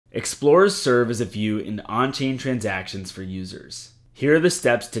Explorers serve as a view into on-chain transactions for users. Here are the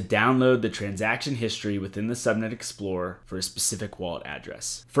steps to download the transaction history within the Subnet Explorer for a specific wallet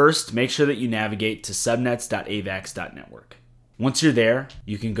address. First, make sure that you navigate to subnets.avax.network. Once you're there,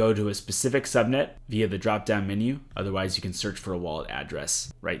 you can go to a specific subnet via the drop-down menu. Otherwise, you can search for a wallet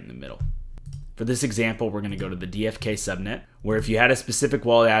address right in the middle. For this example, we're going to go to the DFK subnet, where if you had a specific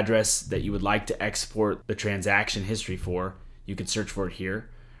wallet address that you would like to export the transaction history for, you can search for it here.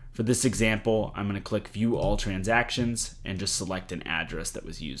 For this example, I'm going to click View All Transactions and just select an address that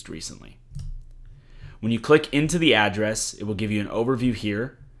was used recently. When you click into the address, it will give you an overview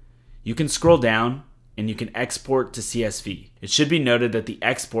here. You can scroll down and you can export to CSV. It should be noted that the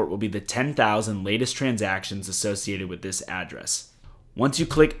export will be the 10,000 latest transactions associated with this address. Once you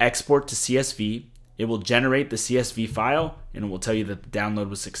click Export to CSV, it will generate the CSV file and it will tell you that the download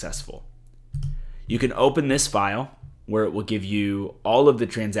was successful. You can open this file, where it will give you all of the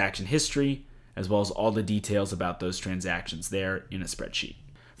transaction history as well as all the details about those transactions there in a spreadsheet.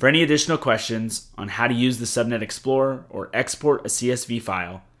 For any additional questions on how to use the Subnet Explorer or export a CSV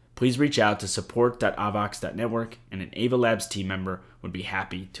file, please reach out to support.avax.network and an Ava Labs team member would be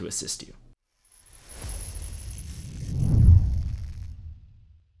happy to assist you.